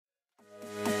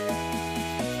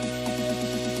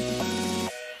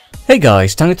Hey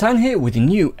guys, Town here with a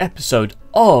new episode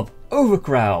of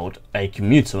Overcrowd, a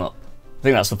Commute up. I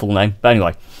think that's the full name. But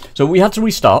anyway, so we had to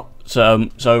restart.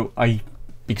 So I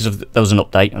because there was an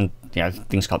update and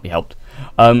things can't be helped.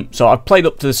 So I played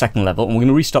up to the second level, and we're going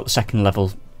to restart the second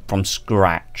level from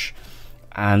scratch.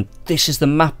 And this is the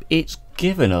map it's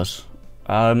given us.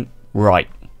 Right.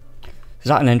 Is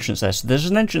that an entrance there? So there's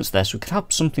an entrance there, so we could have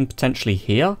something potentially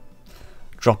here.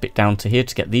 Drop it down to here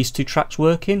to get these two tracks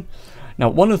working. Now,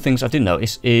 one of the things I did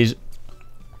notice is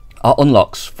our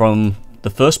unlocks from the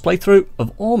first playthrough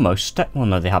have almost stepped. Well,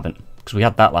 no, they haven't, because we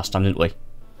had that last time, didn't we?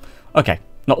 Okay,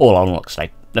 not all our unlocks stayed.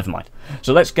 Never mind.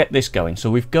 So let's get this going. So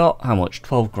we've got how much?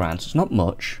 12 grand. So it's not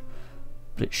much,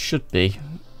 but it should be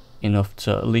enough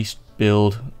to at least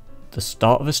build the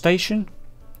start of a station.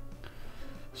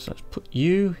 So let's put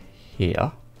you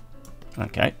here.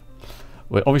 Okay.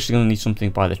 We're obviously going to need something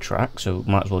by the track, so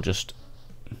we might as well just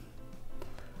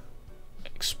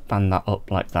expand that up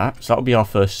like that. So that'll be our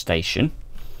first station.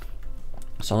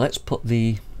 So let's put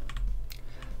the,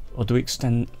 or do we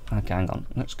extend? Okay, hang on.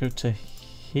 Let's go to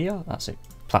here. That's it.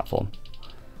 Platform.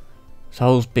 So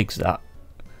how big's that?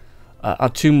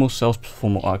 Add 2 more cells per 4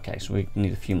 more. Okay, so we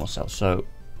need a few more cells. So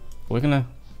we're gonna,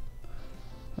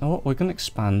 you know what? We're gonna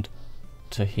expand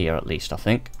to here at least, I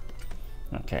think.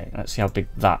 Okay, let's see how big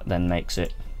that then makes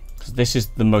it. Because this is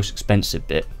the most expensive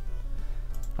bit.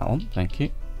 That one, thank you.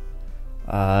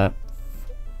 Add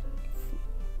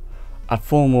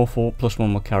 4 more, 4 plus 1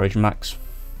 more carriage, max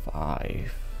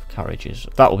 5 carriages.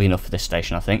 That will be enough for this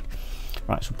station, I think.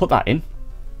 Right, so put that in.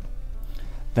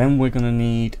 Then we're going to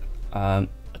need a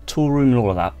tool room and all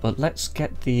of that. But let's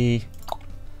get this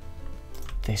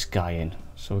guy in.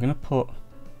 So we're going to put.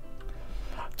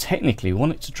 Technically, we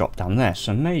want it to drop down there.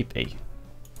 So maybe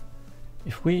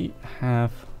if we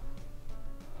have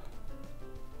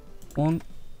 1,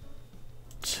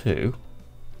 2.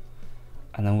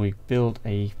 And then we build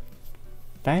a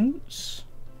fence,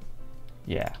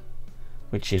 yeah,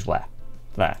 which is where?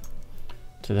 There.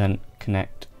 To then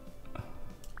connect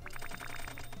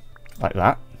like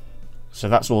that. So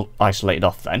that's all isolated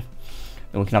off then.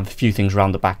 Then we can have a few things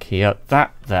around the back here.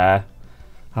 That there.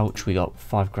 How much we got?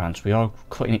 5 grand. So we are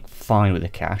cutting it fine with the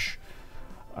cash.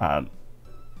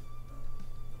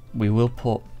 We will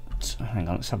put, hang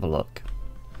on, let's have a look.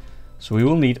 So we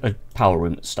will need a power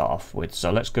room to start off with.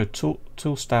 So let's go tool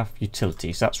staff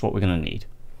utilities. That's what we're going to need.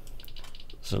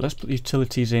 So let's put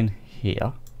utilities in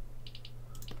here.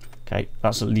 Okay,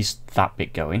 that's at least that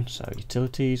bit going. So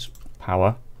utilities,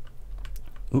 power.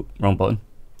 Ooh, wrong button.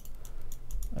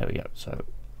 There we go. So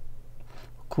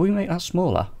can we make that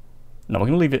smaller? No, we're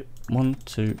going to leave it 1,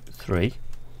 2, 3.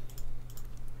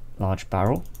 Large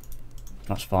barrel.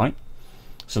 That's fine.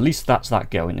 So at least that's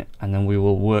that going, and then we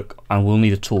will work, and we'll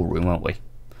need a tool room, won't we?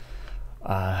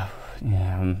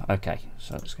 Okay,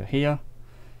 so let's go here.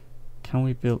 Can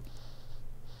we build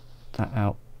that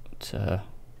out to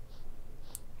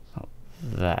up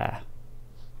there?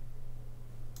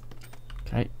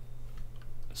 Okay,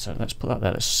 so let's put that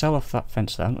there. Let's sell off that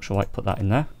fence there. I'm not sure why I put that in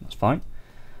there. That's fine.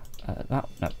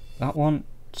 That one,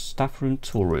 staff room,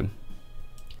 tool room.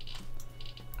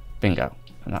 Bingo,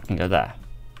 and that can go there.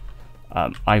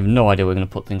 I have no idea we're going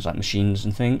to put things like machines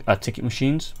and ticket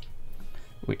machines,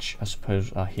 which I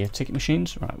suppose are here. Ticket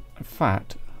machines, right? In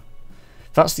fact,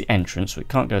 that's the entrance, so it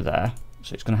can't go there,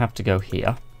 so it's going to have to go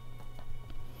here.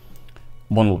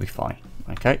 One will be fine.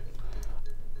 Okay.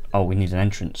 Oh, we need an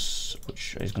entrance,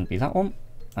 which is going to be that one.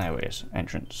 There it is,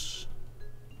 entrance.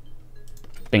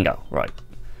 Bingo. Right.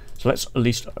 So let's at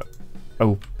least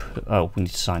we need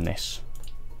to sign this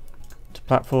to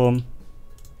platform,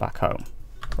 back home.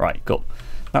 Right, cool.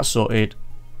 That's sorted.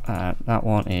 That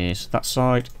one is that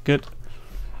side. Good.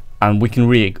 And we can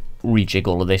rejig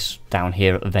all of this down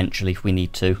here eventually if we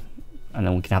need to. And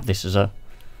then we can have this as a...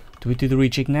 Do we do the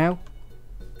rejig now?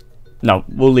 No,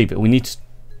 we'll leave it. We need to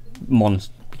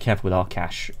be careful with our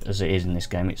cash as it is in this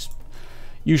game. It's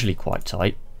usually quite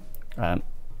tight. Well,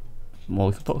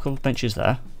 we can put a couple of benches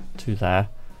there. 2 there.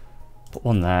 Put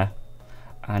 1 there.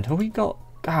 And have we got...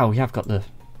 Oh, we have got the...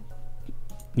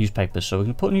 newspapers, so we're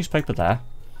going to put a newspaper there.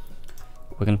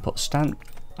 We're going to put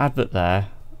advert there,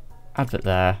 advert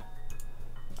there,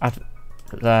 advert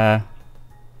there.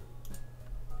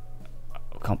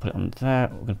 We can't put it on there.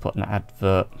 We're going to put an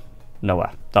advert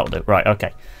nowhere. That'll do. Right,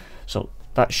 okay. So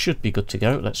that should be good to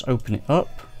go. Let's open it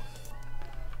up.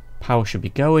 Power should be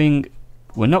going.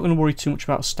 We're not going to worry too much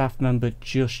about a staff member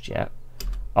just yet.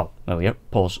 Oh, there we go.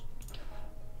 Pause.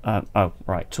 Oh,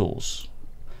 right, tools.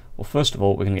 Well, first of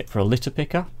all, we're going to get for a litter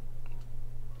picker.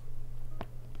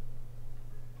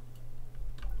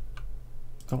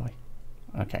 Go away.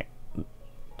 Okay.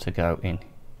 To go in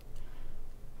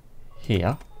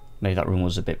here. Maybe that room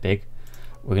was a bit big.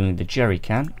 We're going to need the jerry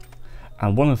can.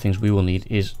 And one of the things we will need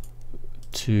is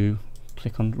to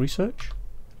click on research.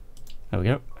 There we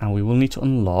go. And we will need to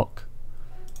unlock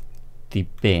the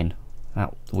bin. The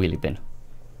wheelie bin.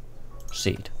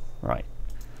 Seed. Right.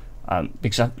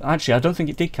 Because actually I don't think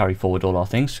it did carry forward all our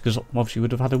things, because obviously we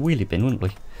would have had a wheelie bin, wouldn't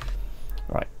we?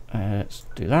 Right. Let's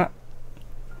do that.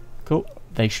 Cool.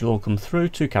 They should all come through.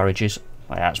 2 carriages.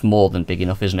 That's more than big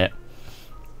enough, isn't it?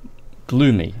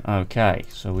 Gloomy. Okay,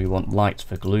 so we want lights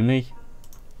for gloomy.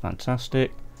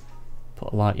 Fantastic.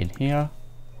 Put a light in here.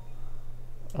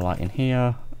 A light in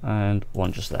here. And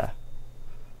one just there.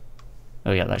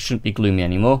 Oh yeah, that shouldn't be gloomy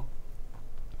anymore.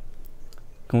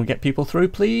 Can we get people through,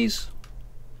 please?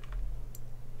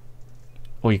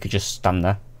 Or you could just stand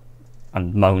there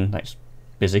and moan that it's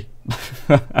busy.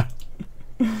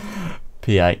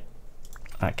 P8.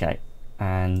 Okay,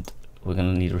 and we're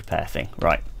going to need a repair thing.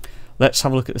 Right, let's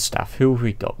have a look at the staff. Who have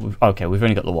we got? Okay, we've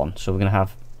only got the one, so we're going to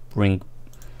have bring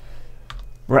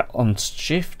Brett on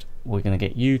shift. We're going to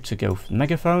get you to go for the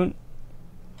megaphone,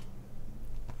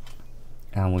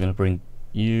 and we're going to bring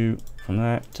you from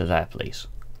there to there, please,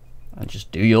 and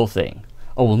just do your thing.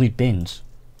 Oh, we'll need bins.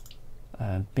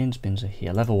 Bins are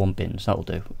here. Level 1 bins. That'll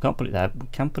do. We can't put it there. We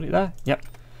can put it there. Yep.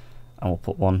 And we'll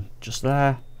put one just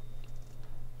there.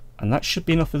 And that should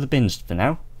be enough of the bins for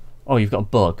now. Oh, you've got a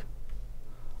bug.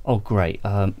 Oh, great.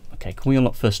 Okay, can we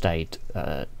unlock first aid?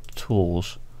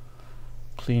 Tools.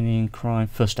 Cleaning, crime,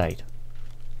 first aid.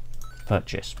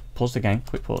 Purchase. Pause the game.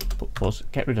 Quick pause. Pause.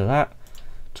 Get rid of that.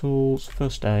 Tools,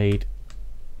 first aid.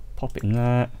 Pop it in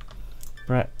there.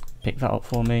 Brett, pick that up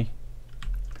for me.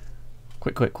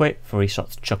 Quick, before he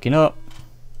starts chucking up.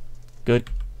 Good.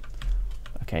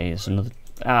 Okay, here's another.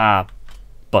 Ah,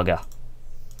 bugger.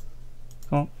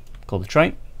 Come on. Call the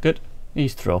train. Good.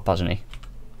 He's thrown up, hasn't he?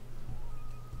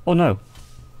 Oh no.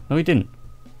 No, he didn't.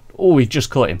 Oh, we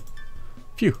just caught him.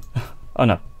 Phew. Oh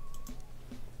no.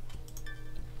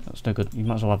 That's no good. You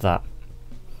might as well have that.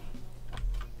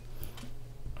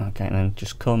 Okay, and then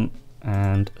just come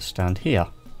and stand here.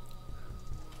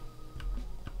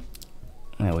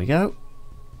 There we go.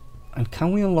 And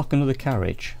can we unlock another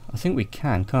carriage? I think we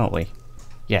can, can't we?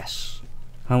 Yes.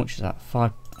 How much is that?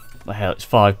 5. Well, hell, it's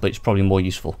 5, but it's probably more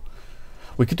useful.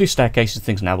 We could do staircases and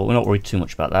things now, but we're not worried too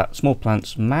much about that. Small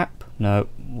plants, map? No,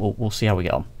 we'll see how we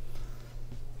get on.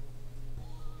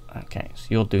 Okay, so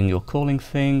you're doing your calling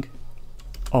thing.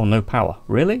 Oh, no power.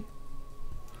 Really?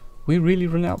 We really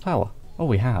run out of power? Oh,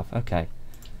 we have. Okay.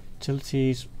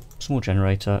 Utilities, small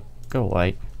generator, go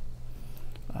away.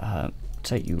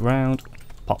 Take you round.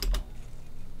 Pop.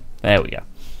 There we go.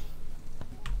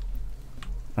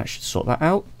 That should sort that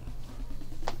out.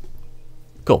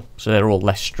 Cool. So they're all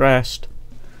less stressed.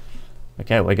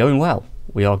 Okay, we're going well.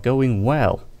 We are going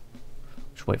well.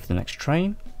 Just wait for the next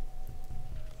train.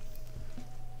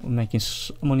 We're making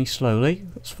money slowly.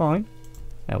 That's fine.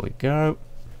 There we go.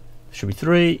 Should be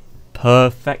 3.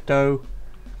 Perfecto.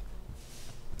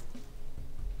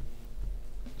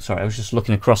 Sorry, I was just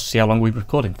looking across to see how long we've been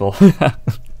recording for.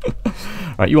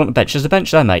 Right, you want the bench? There's a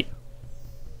bench there, mate.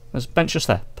 There's a bench just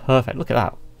there. Perfect. Look at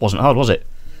that. Wasn't hard, was it?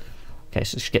 Okay,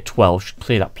 so it should get 12. Should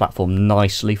clear that platform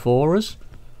nicely for us.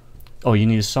 Oh, you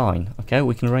need a sign. Okay,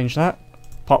 we can arrange that.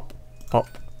 Pop, pop,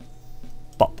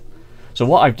 pop. So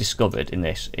what I've discovered in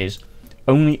this is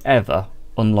only ever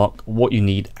unlock what you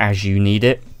need as you need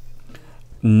it.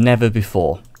 Never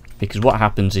before. Because what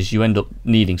happens is you end up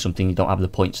needing something, you don't have the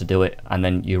points to do it, and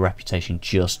then your reputation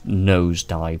just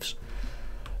nosedives.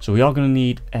 So we are going to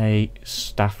need a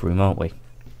staff room, aren't we?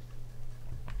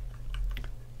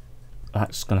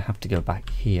 That's going to have to go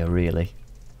back here, really.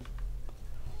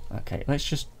 Okay, let's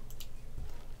just...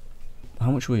 How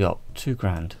much we got? 2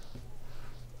 grand.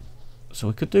 So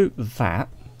we could do that.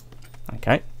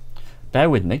 Okay. Bear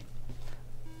with me.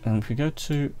 And if we go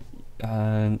to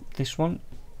this one,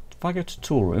 if I go to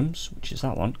tool rooms, which is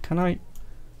that one, can I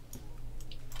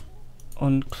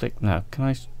unclick? No, can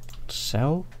I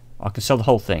sell? I can sell the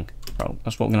whole thing. Oh,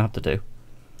 that's what we're going to have to do.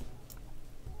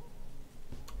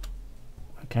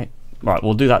 Okay. Right,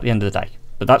 we'll do that at the end of the day.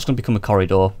 But that's going to become a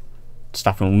corridor.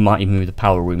 Staff room. We might even move the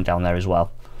power room down there as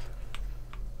well.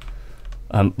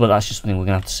 But that's just something we're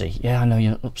going to have to see. Yeah, I know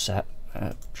you're upset.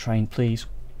 Train, please.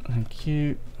 Thank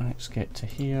you. Let's get to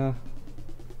here.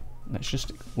 Let's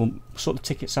just... We'll sort the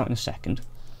tickets out in a second.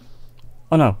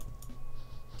 Oh, no.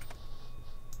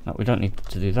 No, we don't need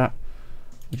to do that.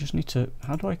 We just need to...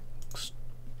 How do I...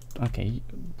 Okay,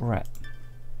 Brett.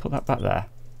 Put that back there.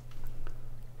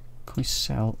 Can we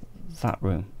sell that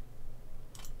room?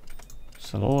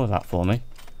 Sell all of that for me.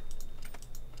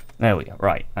 There we go.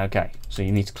 Right, okay. So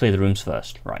you need to clear the rooms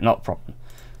first. Right, not a problem.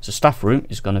 So staff room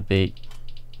is going to be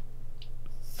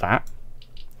that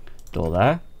door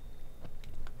there.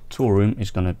 Tool room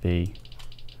is going to be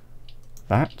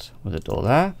that with a door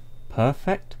there.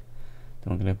 Perfect.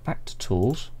 Then we're going to go back to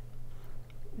tools.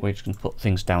 We're just going to put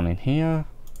things down in here.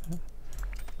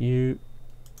 You,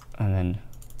 and then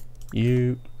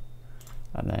you,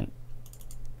 and then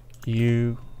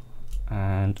you,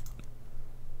 and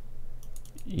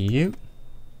you.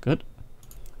 Good.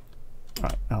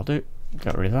 Right, I'll do.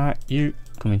 Get rid of that. You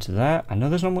come into there. I know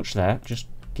there's not much there. Just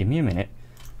give me a minute.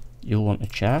 You'll want a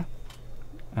chair,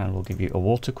 and we'll give you a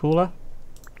water cooler,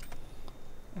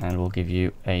 and we'll give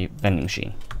you a vending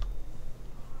machine.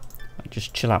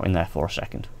 Just chill out in there for a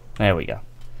second. There we go.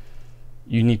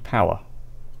 You need power.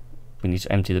 We need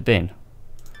to empty the bin.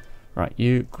 Right,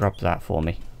 you grab that for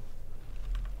me.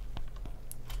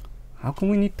 How come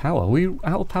we need power? Are we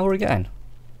out of power again?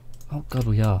 Oh god,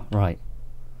 we are. Right.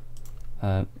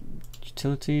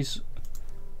 Utilities.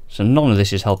 So none of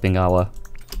this is helping our...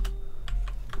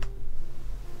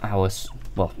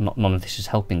 Well, none of this is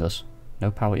helping us.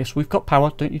 No power. Yes, we've got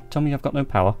power. Don't you tell me I've got no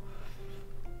power.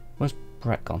 Where's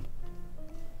Brett gone?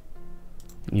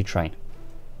 New train.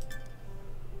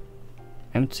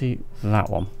 Empty that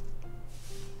one.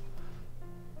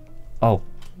 Oh.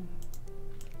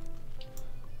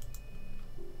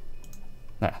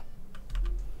 There.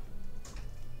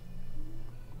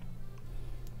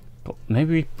 But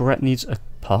maybe Brett needs a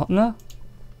partner?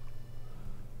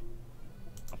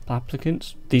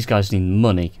 Applicants? These guys need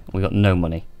money. We got no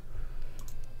money.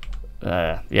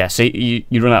 Yeah, see,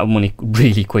 you run out of money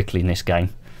really quickly in this game,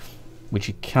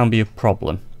 which can be a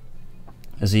problem.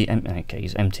 As he okay,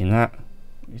 he's emptying that.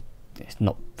 It's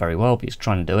not very well, but he's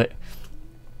trying to do it.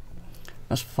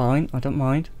 That's fine, I don't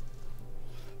mind.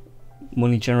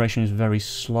 Money generation is very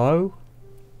slow.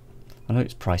 I know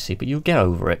it's pricey, but you'll get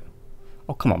over it.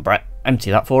 Oh, come on, Brett.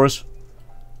 Empty that for us.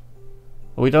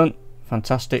 Are we done?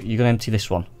 Fantastic. You're going to empty this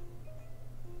one.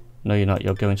 No, you're not.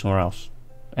 You're going somewhere else.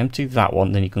 Empty that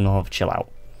one, then you can have a chill out.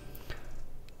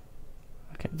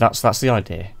 Okay, that's the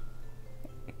idea.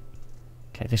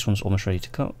 Okay, this one's almost ready to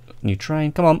come. New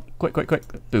train. Come on. Quick, quick, quick.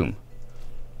 Boom.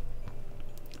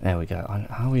 There we go. And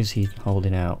how is he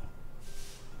holding out?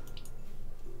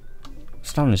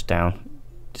 Stamina's down.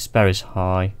 Despair is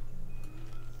high.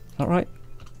 Is that right?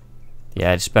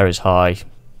 Yeah, despair is high.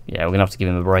 Yeah, we're going to have to give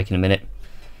him a break in a minute.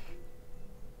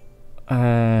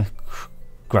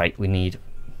 Great, we need...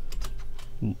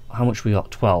 How much we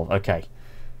got? 12. Okay.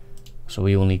 So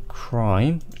we will need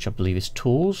crime, which I believe is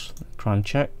tools. Crime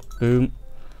check. Boom.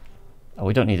 Oh,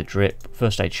 we don't need a drip.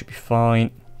 First aid should be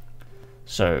fine.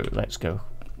 So let's go.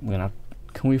 We're gonna.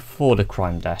 Can we afford a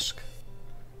crime desk?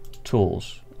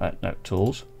 Tools. No,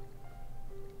 tools.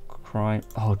 Crime.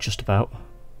 Oh, just about.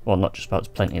 Well, not just about.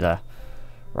 There's plenty there.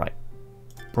 Right.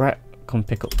 Brett, come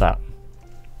pick up that.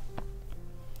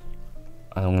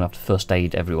 And I'm gonna have to first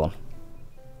aid everyone.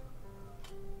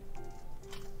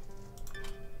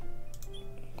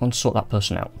 Go and sort that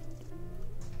person out.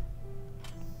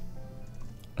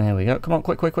 There we go. Come on,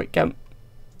 quick, quick, quick. Get him.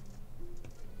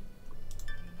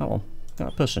 That one. Get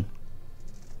that person.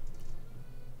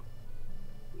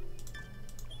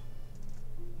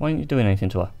 Why aren't you doing anything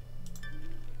to her?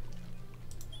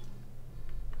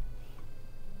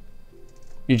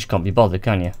 You just can't be bothered,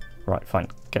 can you? Right, fine.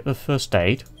 Get the first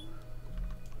aid.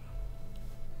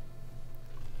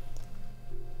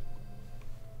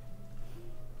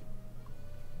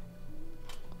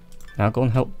 Now go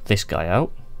and help this guy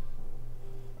out.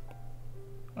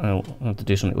 I'll have to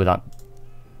do something with that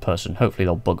person. Hopefully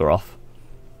they'll bugger off.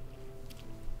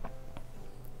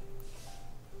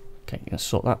 Okay, you can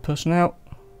sort that person out.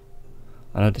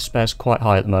 I know despair's quite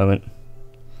high at the moment.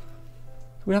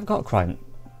 We have got a crime.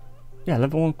 Yeah,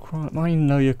 level 1 crime. I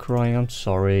know you're crying, I'm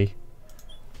sorry.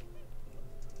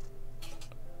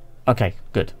 Okay,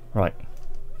 good. Right.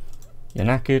 You're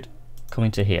knackered. Come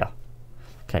into here.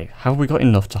 Okay, have we got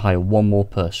enough to hire one more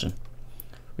person?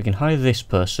 We can hire this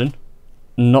person.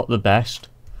 Not the best,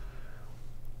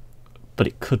 but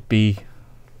it could be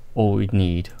all we'd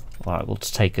need. Alright, we'll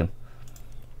just take him.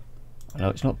 I know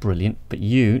it's not brilliant, but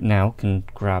you now can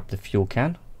grab the fuel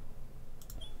can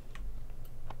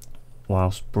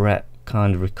whilst Brett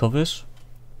kind of recovers.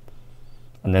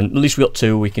 And then at least we got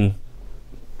two, we can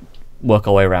work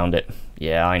our way around it.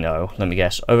 Yeah, I know. Let me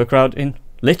guess. Overcrowd in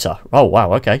litter. Oh,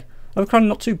 wow, okay. Overcrowd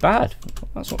not too bad.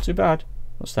 That's not too bad.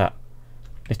 What's that?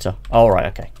 Litter. Alright,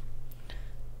 okay.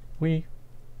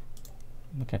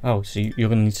 Okay. Oh, so you're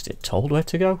going to need to get told where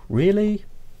to go? Really?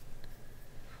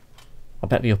 I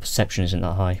bet your perception isn't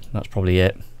that high. That's probably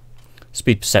it.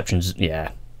 Speed perception's,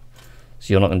 yeah.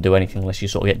 So you're not going to do anything unless you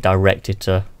sort of get directed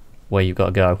to where you've got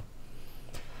to go.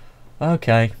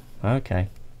 Okay, okay.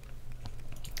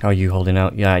 How are you holding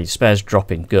out? Yeah, your spare's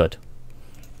dropping. Good.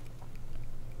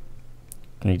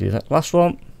 Can you do that last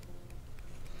one?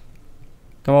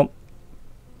 Come on.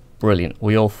 Brilliant.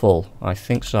 We all full? I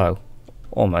think so.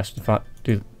 Almost. In fact,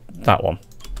 do that one.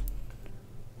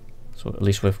 So at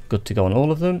least we're good to go on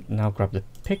all of them. Now grab the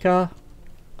picker.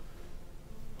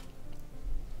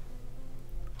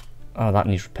 Oh, that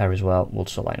needs repair as well. We'll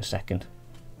sort that in a second.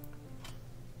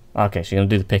 Okay, so you're going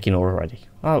to do the picking already.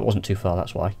 Oh, it wasn't too far,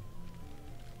 that's why.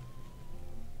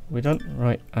 We're done.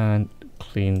 Right, and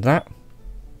clean that.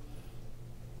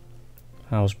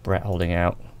 How's Brett holding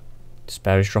out?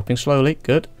 Despair is dropping slowly.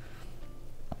 Good.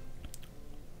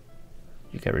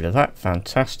 You get rid of that.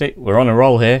 Fantastic. We're on a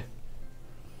roll here.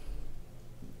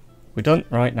 We're done.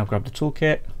 Right, now grab the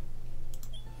toolkit.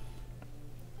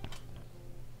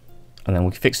 And then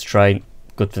we can fix the train.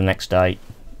 Good for the next day.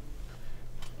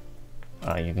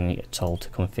 Oh, you're going to get told to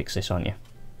come and fix this, aren't you?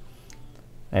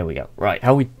 There we go. Right,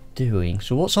 how are we doing?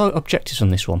 So what's our objectives on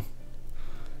this one?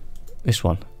 This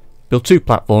one. Build 2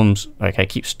 platforms. Okay,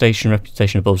 keep station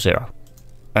reputation above 0.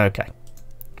 Okay.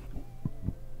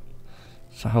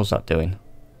 So how's that doing?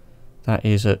 That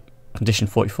is at condition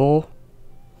 44. Are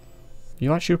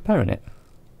you actually repairing it?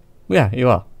 Yeah, you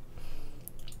are.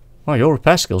 Wow, your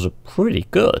repair skills are pretty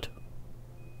good.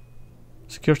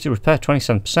 Security repair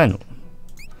 27%.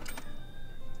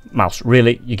 Mouse,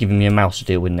 really? You're giving me a mouse to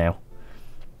deal with now?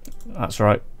 That's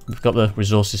right. We've got the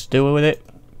resources to deal with it.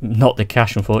 Not the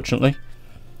cash, unfortunately.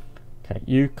 Okay,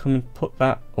 you come and put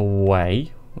that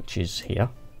away, which is here.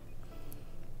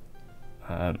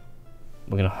 We're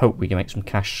going to hope we can make some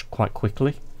cash quite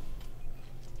quickly.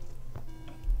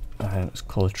 Let's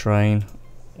call a train.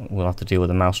 We'll have to deal with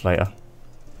the mouse later.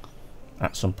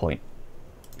 At some point.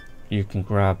 You can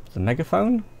grab the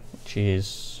megaphone, which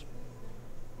is...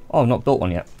 Oh, I've not built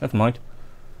one yet. Never mind.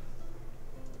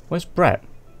 Where's Brett?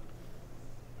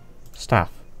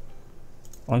 Staff.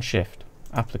 On shift.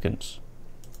 Applicants.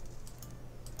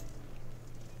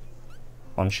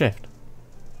 On shift.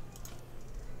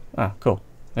 Ah, cool.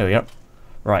 There we go.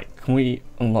 Right, can we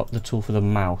unlock the tool for the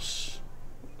mouse?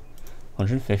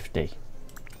 150.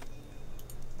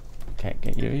 Okay,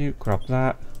 get you grab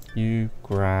that. You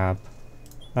grab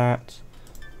that.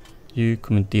 You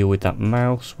come and deal with that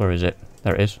mouse. Where is it?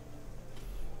 There it is.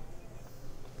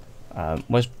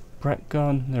 Where's Brett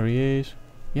gone? There he is.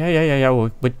 Yeah.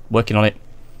 We're working on it.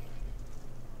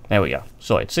 There we go.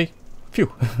 Sorted. See?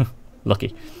 Phew.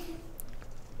 Lucky.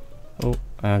 Oh,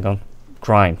 hang on.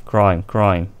 Crime.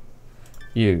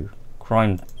 You.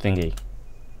 Crime thingy.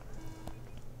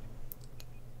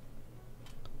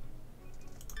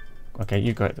 Okay,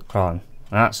 you got the crime.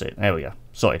 That's it. There we go.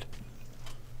 Sorted.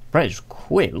 Brett is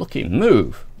quick. Look at him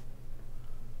move.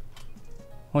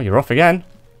 Oh, you're off again.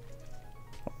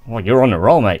 Oh, you're on a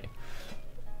roll, mate.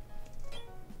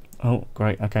 Oh,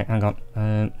 great. Okay, hang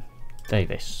on.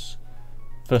 Davis.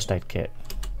 First aid kit.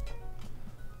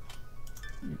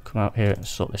 You come out here and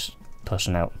sort this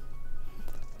person out.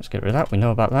 Let's get rid of that. We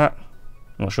know about that.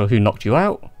 I'm not sure who knocked you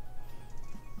out.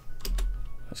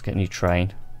 Let's get a new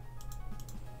train.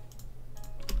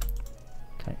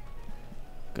 Okay.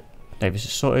 Good. Davis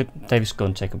is sorted. Davis, go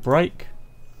and take a break.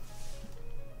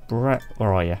 Brett,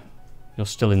 where are you? You're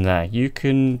still in there. You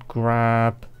can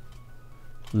grab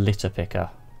litter picker.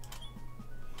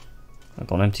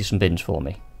 Go and empty some bins for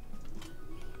me.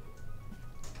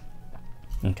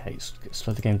 Okay, let's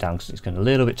slow the game down because it's going a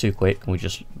little bit too quick and we're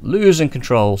just losing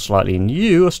control slightly, and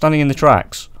you are standing in the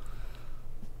tracks.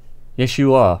 Yes,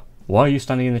 you are. Why are you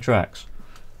standing in the tracks?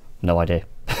 No idea.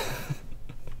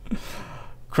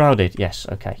 Crowded, yes,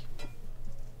 okay.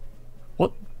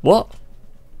 What?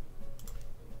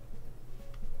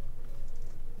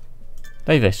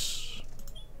 Davis.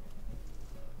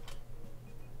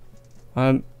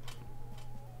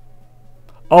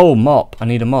 Oh, mop. I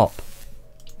need a mop.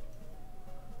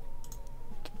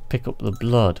 Pick up the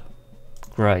blood.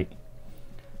 Great.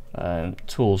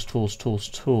 Tools.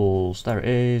 There it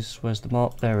is. Where's the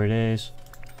mop? There it is.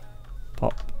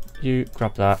 Pop. You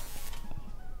grab that.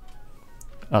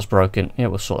 That's broken. Yeah,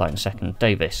 we'll sort that in a second.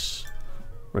 Davis.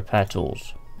 Repair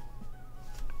tools.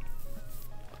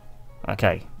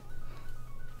 Okay.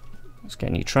 Let's get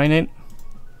a new train in.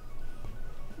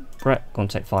 Brett, go and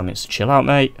take 5 minutes to chill out,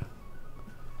 mate.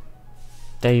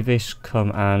 Davis,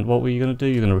 come and... What were you going to do?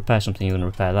 You're going to repair something. You're going to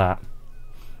repair that.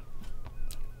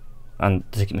 And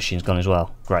the ticket machine's gone as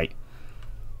well. Great.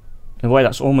 In a way,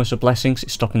 that's almost a blessing because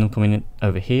it's stopping them coming in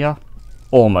over here.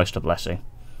 Almost a blessing.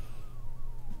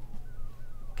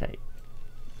 Okay.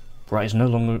 Brett is no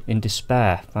longer in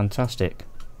despair. Fantastic.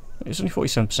 It's only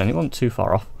 47%. It wasn't too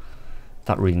far off.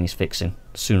 that really needs fixing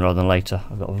sooner rather than later.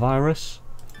 I've got a virus.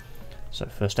 So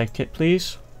first aid kit,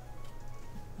 please.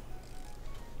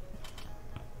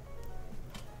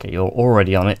 Okay, you're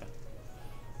already on it.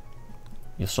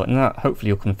 You're sorting that. Hopefully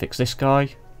you'll come and fix this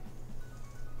guy.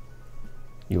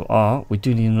 You are. We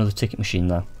do need another ticket machine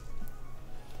though.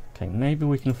 Okay, maybe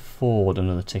we can afford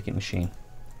another ticket machine.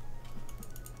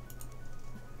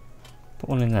 Put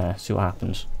one in there, see what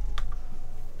happens.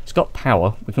 It's got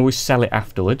power. We can always sell it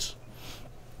afterwards.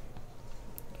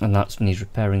 And that needs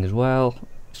repairing as well.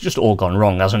 It's just all gone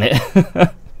wrong, hasn't it?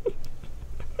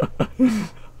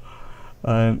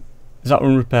 Is that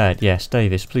one repaired? Yes,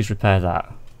 Davis, please repair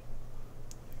that.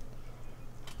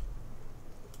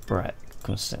 Brett,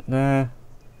 come sit there.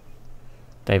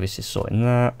 Davis is sorting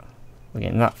that. We're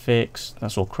getting that fixed.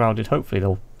 That's all crowded. Hopefully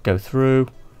they'll go through.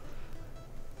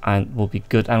 And we'll be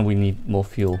good. And we need more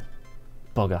fuel.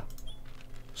 Bugger.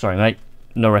 Sorry, mate.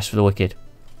 No rest for the wicked.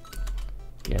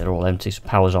 Yeah, they're all empty. So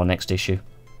power's our next issue.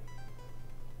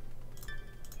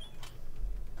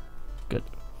 Good.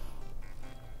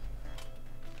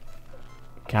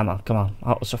 Come on, come on.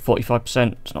 Oh, it's a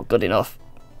 45%. It's not good enough.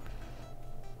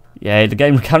 Yeah, the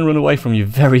game can run away from you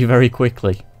very, very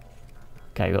quickly.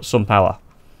 Okay, we've got some power.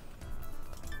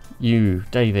 You,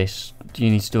 Davis, do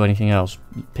you need to do anything else?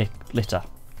 Pick litter.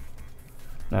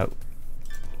 No.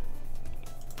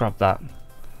 Grab that.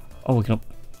 Oh, we can...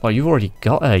 Oh, you've already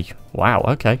got a... Wow,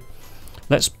 okay.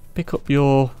 Let's pick up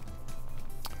your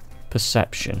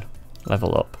perception.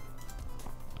 Level up.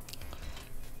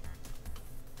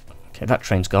 Okay, that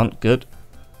train's gone. Good.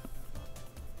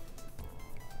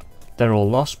 They're all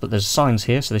lost, but there's signs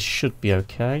here, so this should be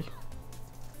okay.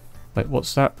 Wait,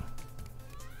 what's that?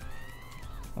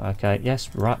 Okay,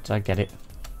 yes, right, I get it.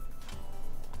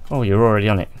 Oh, you're already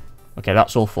on it. Okay,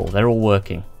 that's all full. They're all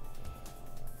working.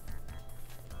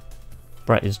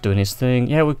 Brett is doing his thing.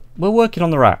 Yeah, we're working on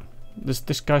the rat.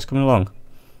 This guy's coming along.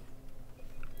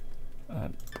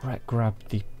 Brett grabbed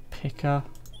the picker.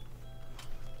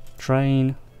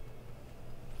 Train.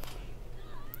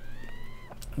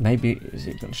 Maybe is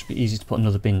it going to be easy to put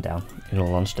another bin down? In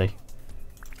all honesty,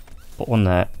 put one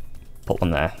there. Put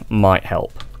one there. Might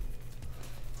help.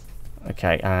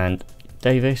 Okay, and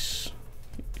Davis,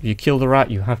 you kill the rat.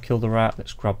 You have killed the rat.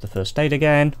 Let's grab the first aid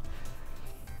again.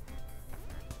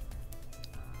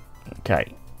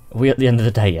 Okay, are we at the end of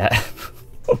the day yet?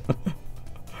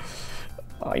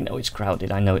 I know it's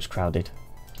crowded. I know it's crowded.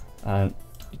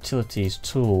 Utilities,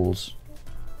 tools,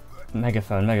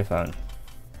 megaphone, megaphone.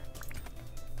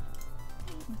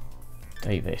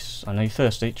 Davis, I know you're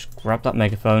thirsty. Just grab that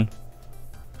megaphone.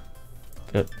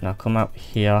 Good. Now come out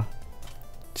here.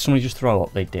 Did somebody just throw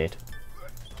up? They did.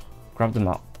 Grab them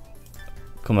up.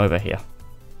 Come over here.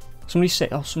 Somebody's sick.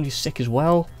 Oh, somebody's sick as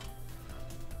well.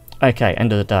 Okay,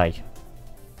 end of the day.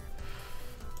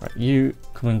 Right, you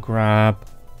come and grab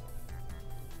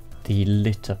the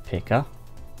litter picker.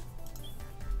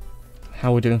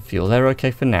 How are we doing fuel? They're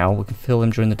okay for now. We can fill them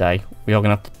during the day. We are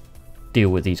going to have to deal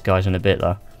with these guys in a bit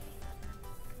though.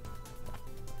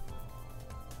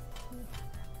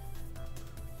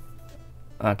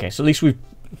 Okay, so at least we've...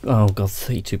 Oh god,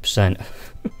 32%.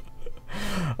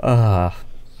 Ah,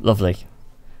 lovely.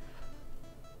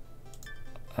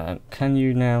 Can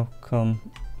you now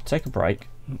come... Take a break?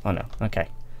 Oh no, okay.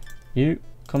 You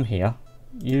come here.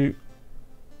 You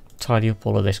tidy up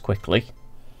all of this quickly.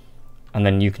 And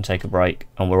then you can take a break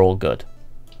and we're all good.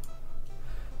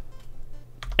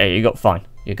 Hey, you got fine.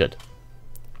 You're good.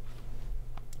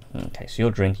 Okay, so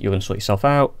you're going to sort yourself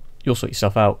out. You'll sort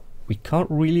yourself out. We can't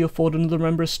really afford another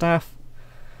member of staff.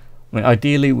 I mean,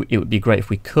 ideally, it would be great if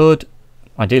we could.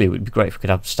 Ideally, it would be great if we could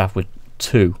have staff with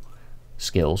 2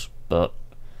 skills, but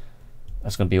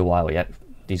that's going to be a while yet.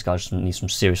 These guys need some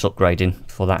serious upgrading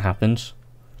before that happens.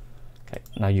 Okay,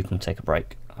 now you can take a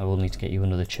break. I will need to get you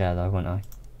another chair though, won't I?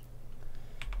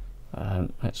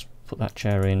 Let's put that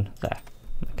chair in there.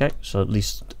 Okay, so at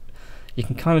least you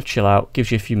can kind of chill out.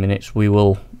 Gives you a few minutes. We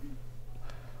will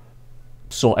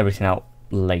sort everything out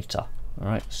later.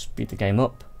 Alright, speed the game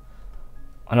up.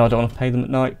 I know I don't want to pay them at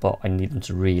night, but I need them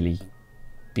to really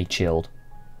be chilled.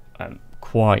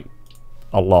 Quite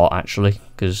a lot actually,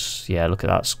 because yeah, look at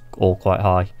that, it's all quite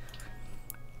high.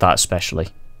 That especially.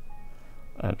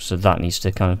 So that needs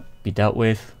to kind of be dealt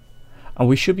with, and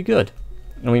we should be good.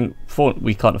 I mean,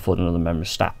 we can't afford another member of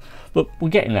staff, but we're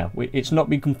getting there. It's not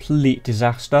been a complete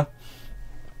disaster.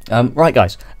 Right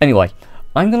guys, anyway,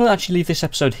 I'm going to actually leave this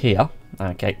episode here,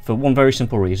 okay, for one very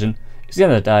simple reason. It's the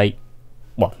end of the day,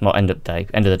 well, not end of the day,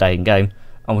 end of the day in game,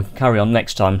 and we can carry on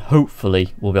next time.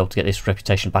 Hopefully we'll be able to get this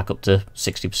reputation back up to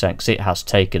 60%, because it has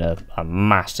taken a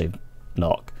massive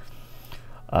knock.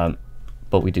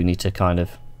 but we do need to kind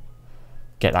of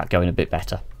get that going a bit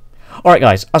better. Alright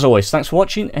guys, as always, thanks for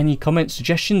watching. Any comments,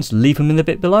 suggestions, leave them in the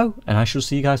bit below, and I shall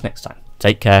see you guys next time.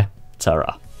 Take care.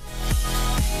 Ta-ra.